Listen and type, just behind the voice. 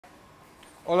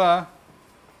Hola,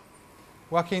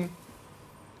 Joaquín.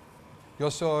 Yo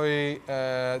soy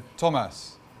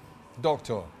Tomás,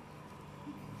 doctor.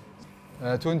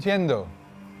 ¿Tú entiendo?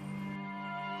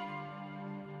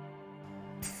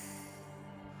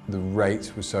 The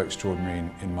rate was so extraordinary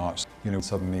in March.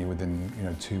 Suddenly within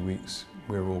 2 weeks,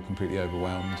 we were all completely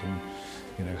overwhelmed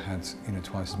and had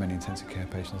twice as many intensive care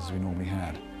patients as we normally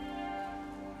had.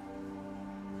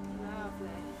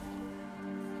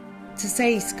 To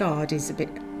say scarred is a bit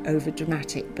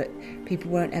over-dramatic, but people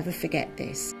won't ever forget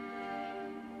this.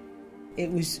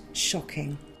 It was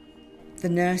shocking. The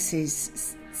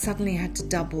nurses suddenly had to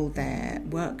double their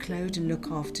workload and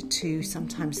look after 2,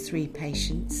 sometimes 3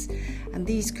 patients. And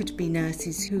these could be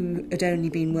nurses who had only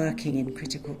been working in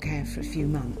critical care for a few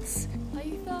months. Are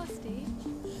you thirsty?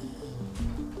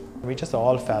 We just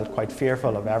all felt quite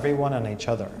fearful of everyone and each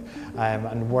other,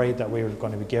 and worried that we were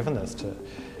going to be giving this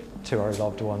to our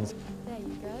loved ones. There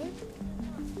you go.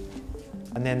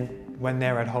 And then when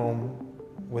they're at home,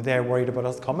 they're worried about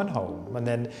us coming home, and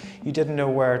then you didn't know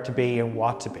where to be and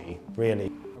what to be,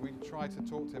 really. We try to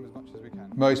talk to him as much as we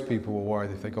can. Most people were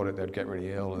worried if they got it, they'd get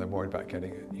really ill, and they're worried about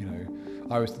getting it,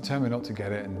 I was determined not to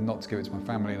get it and not to give it to my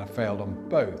family, and I failed on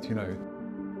both,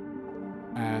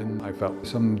 And I felt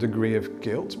some degree of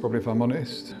guilt, probably, if I'm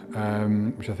honest,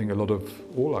 which I think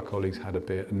all our colleagues had a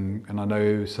bit. And I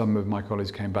know some of my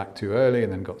colleagues came back too early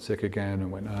and then got sick again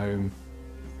and went home.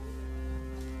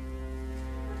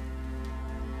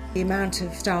 The amount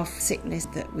of staff sickness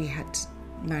that we had to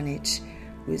manage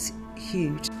was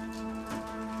huge.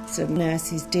 Some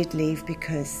nurses did leave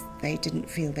because they didn't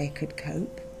feel they could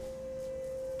cope.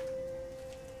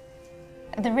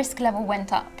 The risk level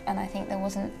went up, and I think there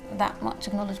wasn't that much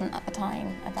acknowledgement at the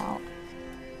time about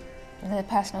the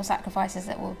personal sacrifices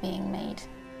that were being made.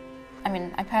 I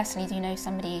mean, I personally do know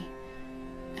somebody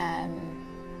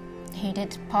who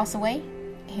did pass away,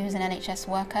 who was an NHS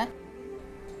worker.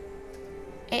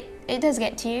 It does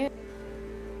get to you,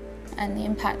 and the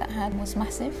impact that had was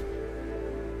massive.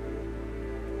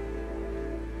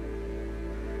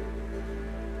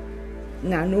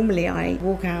 Now, normally I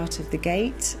walk out of the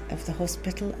gate of the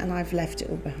hospital and I've left it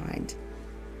all behind.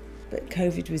 But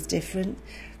COVID was different.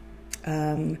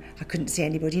 I couldn't see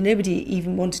anybody. Nobody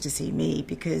even wanted to see me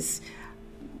because,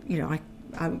 I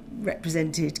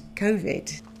represented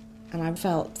COVID, and I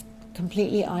felt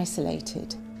completely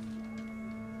isolated.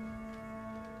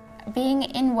 Being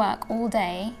in work all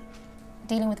day,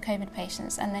 dealing with COVID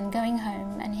patients, and then going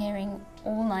home and hearing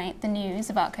all night the news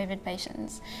about COVID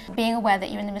patients, being aware that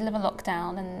you're in the middle of a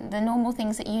lockdown and the normal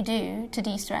things that you do to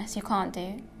de-stress you can't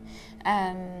do,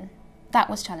 that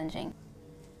was challenging.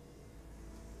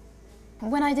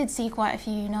 When I did see quite a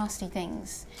few nasty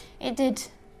things, it did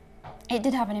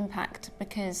have an impact,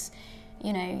 because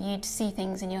you'd see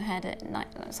things in your head at night,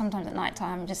 sometimes at night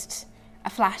time, just a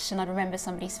flash, and I'd remember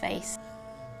somebody's face.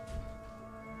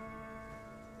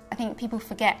 I think people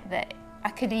forget that I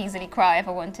could easily cry if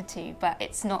I wanted to, but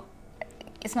it's not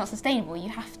sustainable. You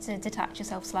have to detach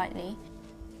yourself slightly.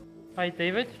 Hi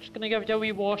David, just going to give you a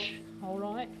wee wash, all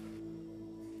right?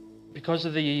 Because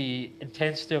of the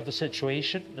intensity of the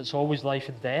situation, it's always life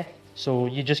and death, so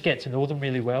you just get to know them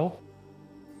really well.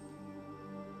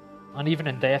 And even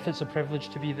in death, it's a privilege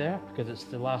to be there, because it's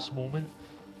the last moment.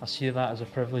 I see that as a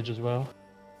privilege as well.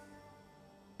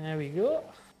 There we go.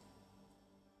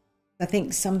 I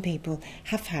think some people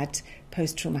have had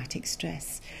post-traumatic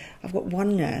stress. I've got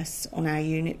one nurse on our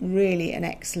unit, really an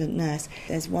excellent nurse.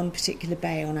 There's one particular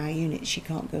bay on our unit, she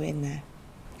can't go in there.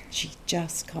 She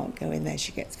just can't go in there.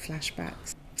 She gets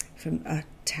flashbacks from a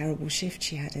terrible shift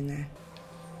she had in there.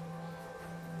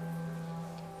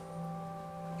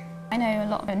 I know a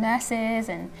lot of nurses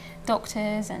and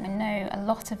doctors, and I know a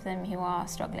lot of them who are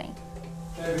struggling.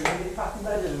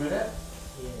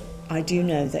 I do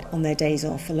know that on their days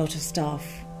off, a lot of staff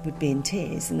would be in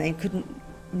tears and they couldn't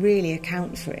really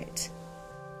account for it.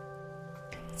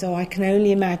 So I can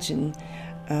only imagine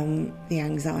the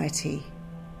anxiety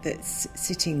that's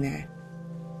sitting there.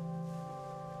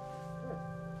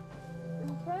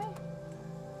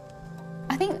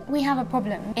 I think we have a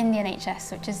problem in the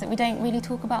NHS, which is that we don't really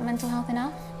talk about mental health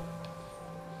enough.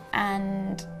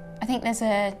 And I think there's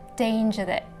a danger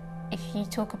that if you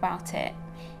talk about it,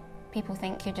 people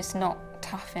think you're just not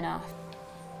tough enough.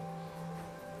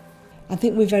 I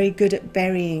think we're very good at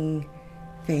burying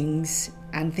things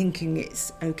and thinking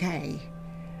it's okay,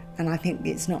 and I think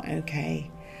it's not okay.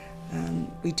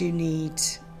 We do need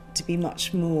to be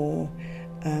much more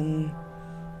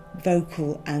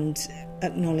vocal and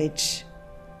acknowledge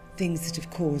things that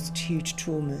have caused huge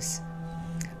traumas.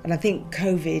 And I think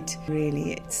COVID,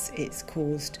 really, it's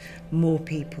caused more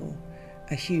people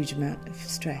a huge amount of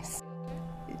stress.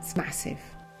 It's massive.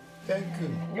 Thank you.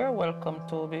 You're welcome,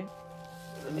 Toby.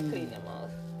 Let me clean your mouth.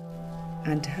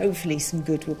 And hopefully some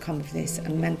good will come of this,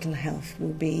 and mental health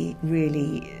will be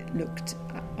really looked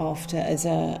after as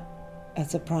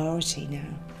a priority now.